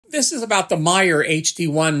this is about the Meyer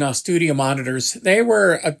HD1 studio monitors. They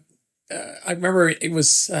were, I remember it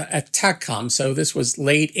was at TechCom, so this was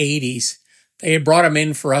late 80s. They had brought them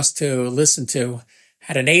in for us to listen to.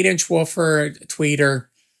 Had an 8-inch woofer, tweeter,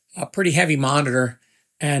 a pretty heavy monitor,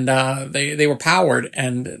 and they were powered,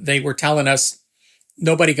 and they were telling us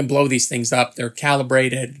nobody can blow these things up. They're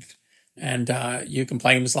calibrated, and you can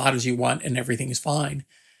play them as loud as you want, and everything is fine.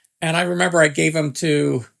 And I remember I gave them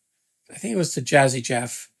to, I think it was to Jazzy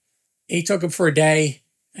Jeff. He took them for a day,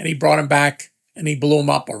 and he brought them back, and he blew them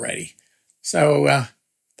up already. So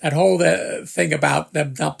that whole thing about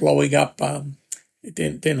them not blowing up, it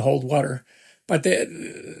didn't hold water. But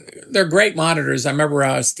they're great monitors. I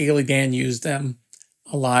remember Steely Dan used them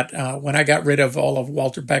a lot. When I got rid of all of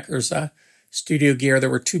Walter Becker's studio gear, there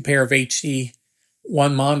were 2 pair of HD1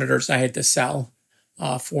 monitors I had to sell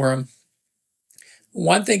for him.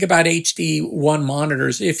 One thing about HD1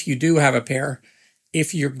 monitors, if you do have a pair,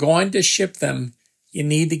 if you're going to ship them, you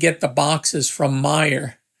need to get the boxes from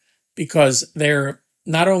Meyer, because they're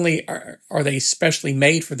not only are they specially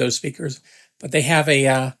made for those speakers, but they have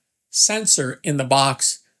a sensor in the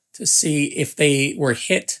box to see if they were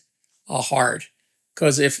hit hard.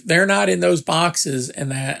 Because if they're not in those boxes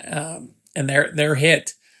and they're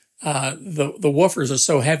hit, the woofers are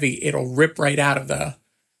so heavy it'll rip right out of the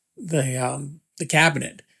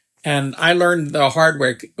cabinet. And I learned the hard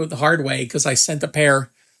way because I sent a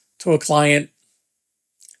pair to a client,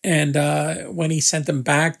 and when he sent them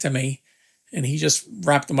back to me, and he just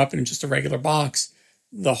wrapped them up in just a regular box,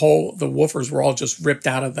 the woofers were all just ripped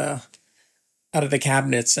out of the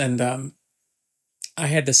cabinets, and I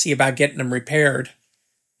had to see about getting them repaired.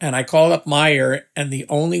 And I called up Meyer, and the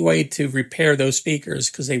only way to repair those speakers,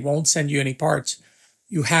 because they won't send you any parts,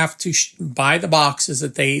 you have to buy the boxes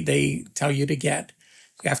that they tell you to get.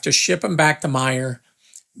 You have to ship them back to Meyer.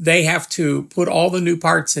 They have to put all the new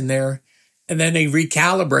parts in there, and then they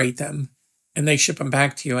recalibrate them, and they ship them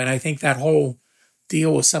back to you. And I think that whole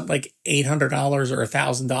deal was something like $800 or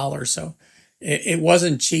 $1,000. So it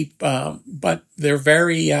wasn't cheap, but they're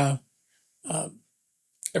very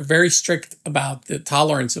strict about the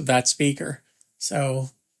tolerance of that speaker. So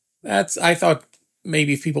I thought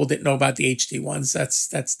maybe if people didn't know about the HD1s,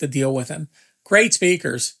 that's the deal with them. Great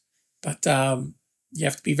speakers, but you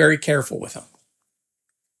have to be very careful with them.